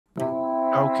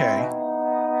Okay.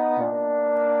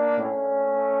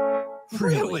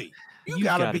 Really? You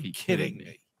gotta be kidding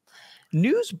me.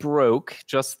 News broke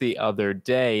just the other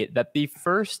day that the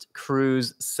first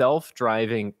cruise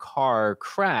self-driving car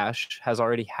crash has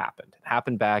already happened. It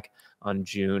happened back on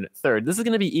June 3rd. This is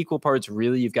going to be equal parts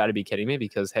really, you've got to be kidding me,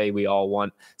 because hey, we all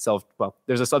want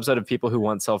there's a subset of people who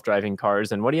want self-driving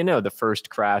cars, and what do you know, the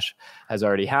first crash has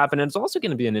already happened. And it's also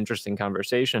going to be an interesting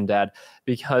conversation, Dad,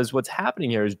 because what's happening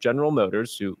here is General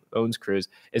Motors, who owns Cruise,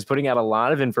 is putting out a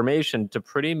lot of information to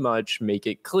pretty much make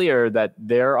it clear that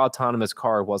their autonomous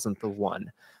car wasn't the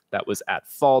one that was at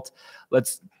fault.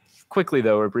 Let's quickly,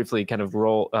 though, or briefly kind of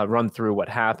run through what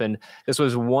happened. This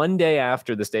was one day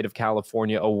after the state of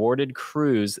California awarded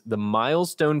Cruise the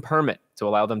milestone permit to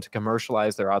allow them to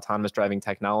commercialize their autonomous driving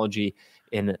technology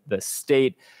in the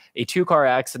state. A two-car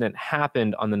accident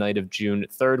happened on the night of June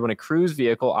 3rd when a Cruise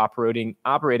vehicle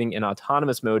operating in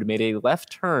autonomous mode made a left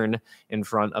turn in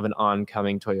front of an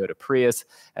oncoming Toyota Prius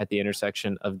at the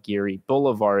intersection of Geary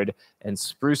Boulevard and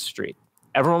Spruce Street.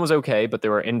 Everyone was okay, but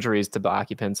there were injuries to the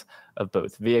occupants of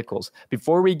both vehicles.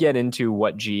 Before we get into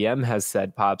what GM has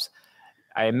said, Pops,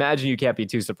 I imagine you can't be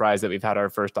too surprised that we've had our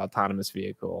first autonomous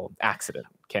vehicle accident,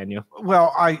 can you?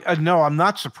 Well, no, I'm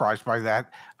not surprised by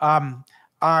that. I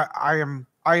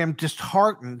am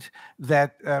disheartened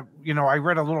that I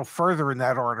read a little further in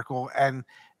that article, and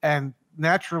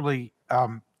naturally,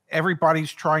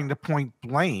 everybody's trying to point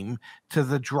blame to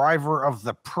the driver of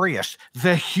the Prius,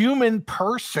 the human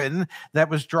person that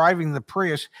was driving the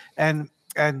Prius, and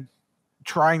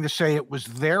trying to say it was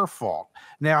their fault.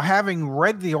 Now, having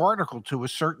read the article to a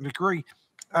certain degree,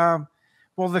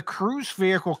 the Cruise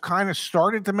vehicle kind of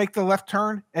started to make the left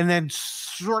turn and then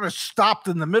sort of stopped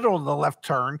in the middle of the left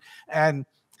turn, and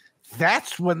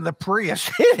that's when the Prius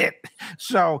hit it.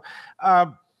 So,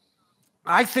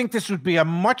 I think this would be a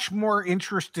much more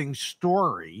interesting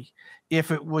story if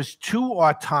it was two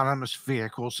autonomous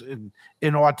vehicles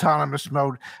in autonomous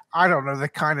mode. I don't know,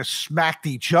 that kind of smacked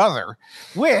each other,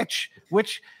 which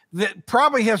that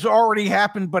probably has already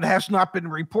happened but has not been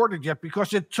reported yet,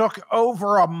 because it took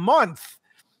over a month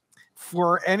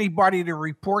for anybody to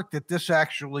report that this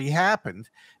actually happened.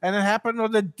 And it happened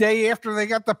on the day after they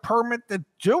got the permit to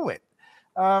do it.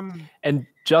 And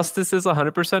Justice is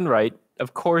 100% right.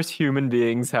 Of course, human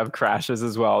beings have crashes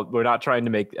as well. We're not trying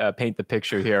to paint the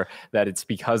picture here that it's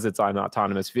because it's an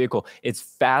autonomous vehicle. It's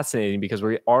fascinating because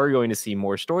we are going to see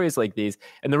more stories like these.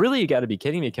 And the really you got to be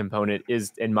kidding me component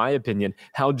is, in my opinion,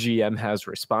 how GM has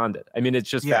responded. I mean, it's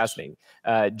just fascinating.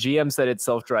 GM said its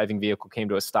self-driving vehicle came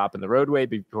to a stop in the roadway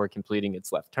before completing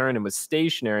its left turn and was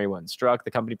stationary when struck.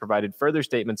 The company provided further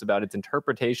statements about its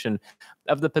interpretation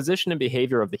of the position and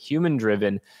behavior of the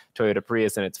human-driven Toyota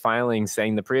Prius in its filing,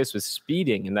 saying the Prius was speeding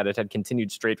and that it had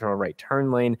continued straight from a right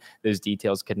turn lane. Those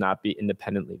details could not be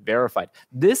independently verified.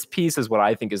 This piece is what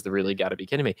I think is the really got to be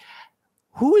kidding me.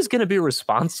 Who is going to be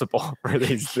responsible for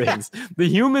these things? The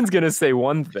human's going to say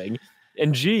one thing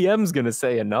and GM's going to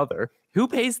say another. Who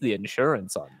pays the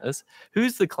insurance on this?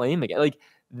 Who's the claim again? Like,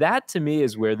 that to me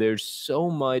is where there's so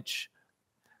much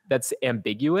that's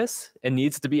ambiguous and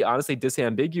needs to be honestly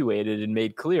disambiguated and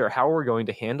made clear how we're going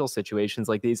to handle situations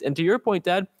like these. And to your point,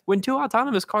 Dad, when two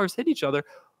autonomous cars hit each other,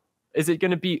 is it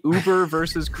going to be Uber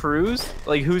versus Cruise?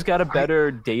 Like, who's got a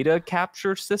better data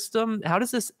capture system? How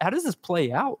does this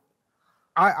play out?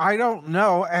 I don't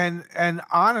know. And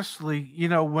honestly,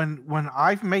 when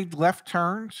I've made left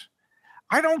turns,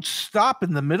 I don't stop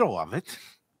in the middle of it.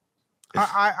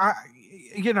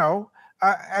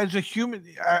 As a human,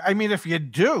 I mean, if you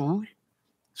do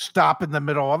stop in the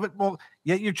middle of it, well,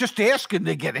 you're just asking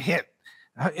to get hit.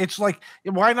 It's like,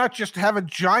 why not just have a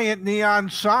giant neon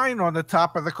sign on the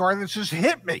top of the car that says,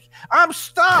 hit me? I'm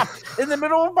stopped in the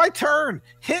middle of my turn.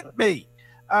 Hit me.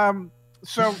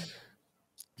 So,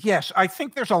 yes, I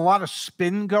think there's a lot of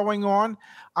spin going on.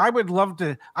 I would love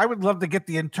to get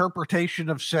the interpretation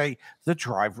of, say, the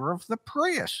driver of the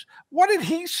Prius. What did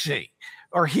he see?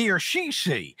 Or he or she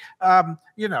see? Did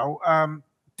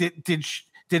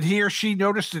he or she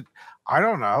notice that, I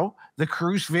don't know, the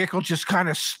Cruise vehicle just kind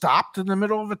of stopped in the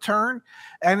middle of a turn?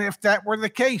 And if that were the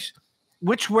case,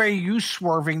 which way are you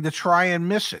swerving to try and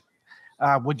miss it?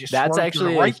 Would you swerve to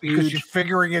the right because you're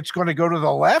figuring it's going to go to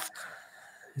the left?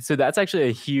 So that's actually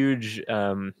a huge,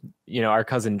 our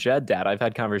cousin Jed, Dad, I've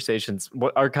had conversations.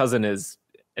 Our cousin is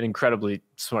an incredibly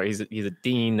smart. He's a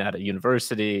dean at a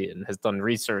university and has done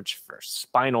research for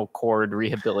spinal cord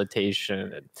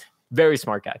rehabilitation, and very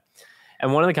smart guy.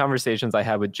 And one of the conversations I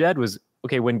had with Jed was,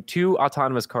 okay, when two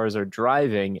autonomous cars are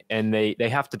driving and they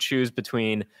have to choose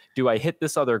between, do I hit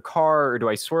this other car or do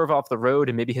I swerve off the road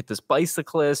and maybe hit this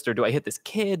bicyclist or do I hit this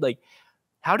kid? Like,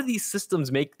 How do these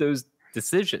systems make those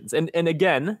decisions? And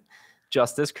again,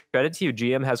 Justice, credit to you.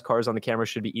 GM has cars on the camera,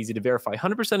 should be easy to verify.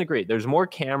 100% agree. There's more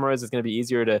cameras. It's going to be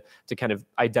easier to kind of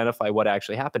identify what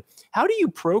actually happened. How do you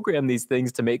program these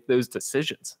things to make those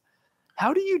decisions?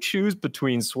 How do you choose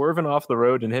between swerving off the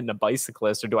road and hitting a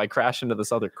bicyclist, or do I crash into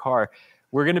this other car?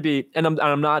 We're going to be, and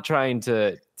I'm not trying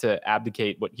to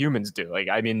abdicate what humans do. Like,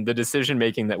 I mean, the decision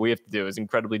making that we have to do is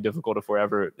incredibly difficult if we're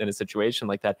ever in a situation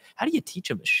like that. How do you teach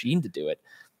a machine to do it?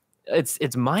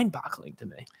 It's mind boggling to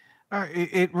me.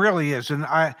 It really is, and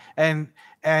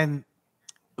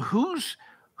whose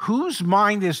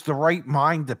mind is the right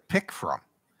mind to pick from?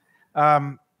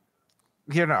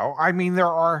 You know, I mean, there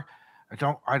are.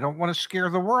 I don't want to scare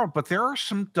the world, but there are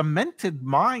some demented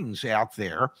minds out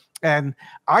there, and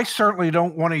I certainly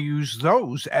don't want to use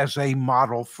those as a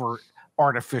model for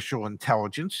artificial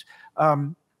intelligence.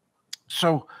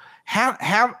 So,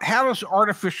 how does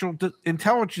artificial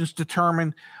intelligence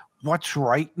determine what's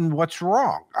right and what's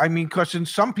wrong? I mean, because in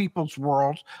some people's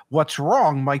worlds, what's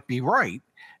wrong might be right,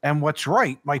 and what's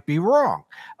right might be wrong.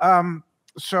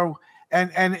 So,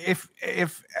 and if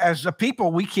as a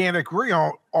people we can't agree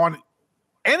on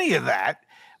any of that,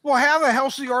 well, how the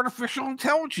hell's the artificial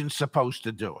intelligence supposed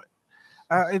to do it?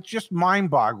 It's just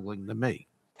mind-boggling to me.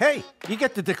 Hey, you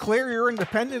get to declare your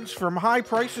independence from high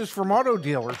prices from auto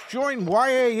dealers. Join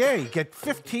YAA. Get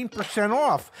 15%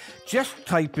 off. Just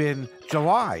type in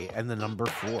July and the number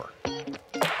 4.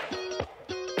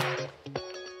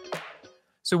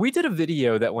 So we did a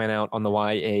video that went out on the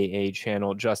YAA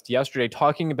channel just yesterday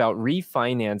talking about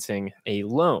refinancing a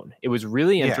loan. It was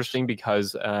really interesting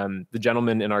because the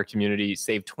gentleman in our community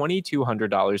saved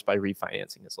 $2,200 by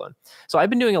refinancing his loan. So I've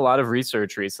been doing a lot of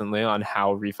research recently on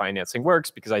how refinancing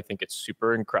works, because I think it's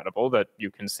super incredible that you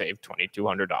can save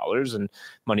 $2,200 and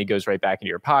money goes right back into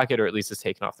your pocket, or at least is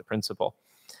taken off the principal.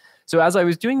 So as I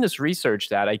was doing this research,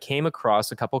 that I came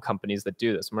across a couple companies that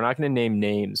do this. And we're not going to name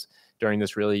names during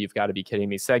this really you've got to be kidding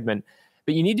me segment,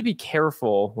 but you need to be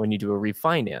careful when you do a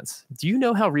refinance. Do you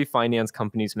know how refinance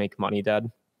companies make money,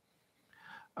 Dad?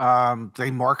 They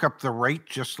mark up the rate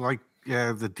just like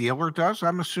the dealer does,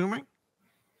 I'm assuming.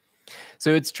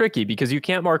 So it's tricky because you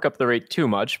can't mark up the rate too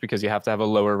much, because you have to have a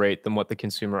lower rate than what the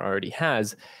consumer already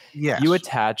has. Yes. You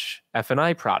attach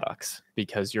F&I products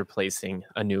because you're placing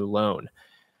a new loan.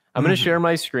 I'm going to share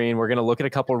my screen. We're going to look at a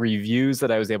couple reviews that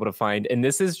I was able to find. And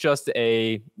this is just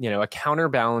a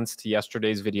counterbalance to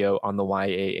yesterday's video on the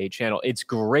YAA channel. It's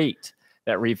great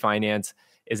that refinance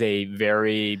is a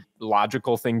very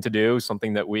logical thing to do,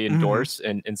 something that we endorse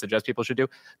and suggest people should do.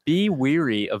 Be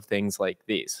weary of things like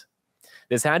these.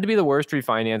 This had to be the worst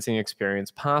refinancing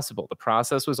experience possible. The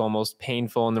process was almost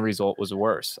painful and the result was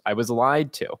worse. I was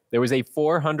lied to. There was a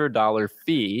 $400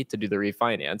 fee to do the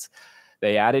refinance.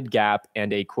 They added gap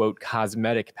and a, quote,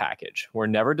 cosmetic package were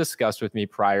never discussed with me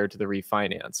prior to the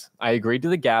refinance. I agreed to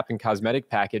the gap and cosmetic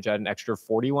package at an extra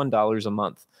 $41 a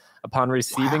month. Upon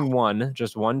receiving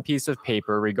just one piece of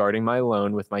paper regarding my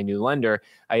loan with my new lender,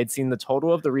 I had seen the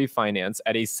total of the refinance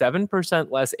at a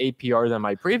 7% less APR than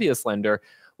my previous lender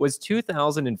was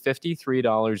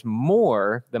 $2,053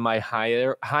 more than my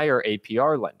higher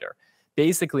APR lender.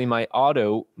 Basically, my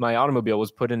automobile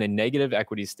was put in a negative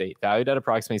equity state, valued at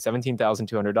approximately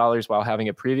 $17,200, while having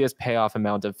a previous payoff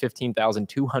amount of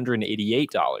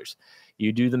 $15,288.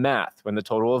 You do the math, when the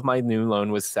total of my new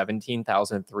loan was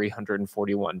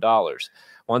 $17,341.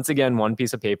 Once again, one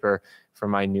piece of paper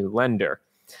from my new lender.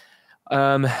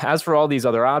 As for all these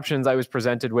other options I was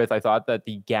presented with, I thought that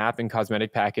the gap and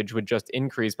cosmetic package would just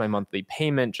increase my monthly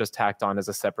payment, just tacked on as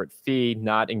a separate fee,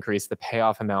 not increase the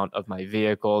payoff amount of my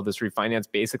vehicle. This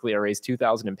refinance basically erased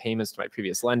 $2,000 in payments to my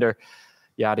previous lender,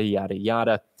 yada, yada,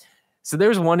 yada. So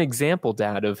there's one example,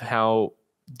 Dad, of how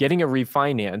getting a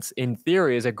refinance, in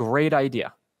theory, is a great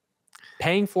idea.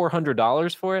 Paying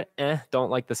 $400 for it, don't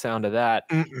like the sound of that.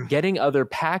 Getting other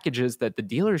packages that the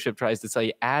dealership tries to sell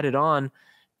you added on,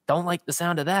 don't like the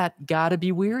sound of that. Got to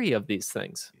be wary of these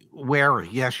things. Wary.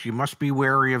 Yes, you must be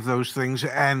wary of those things.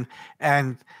 And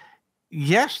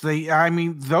yes,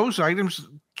 those items,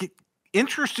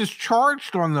 interest is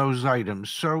charged on those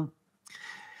items. So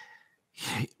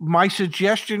my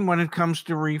suggestion when it comes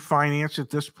to refinance at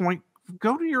this point,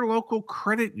 go to your local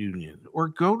credit union or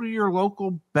go to your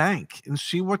local bank and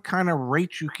see what kind of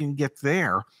rates you can get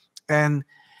there. And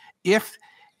if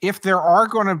there are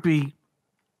going to be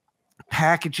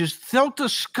packages, they'll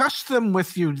discuss them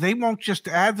with you. They won't just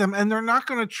add them, and they're not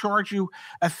going to charge you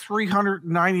a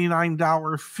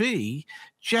 $399 fee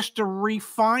just to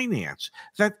refinance.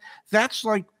 That's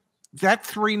like that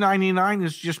 $399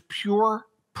 is just pure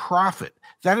profit.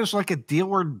 That is like a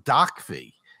dealer doc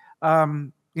fee.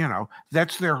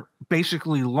 That's their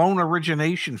basically loan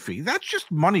origination fee. That's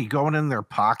just money going in their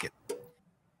pocket.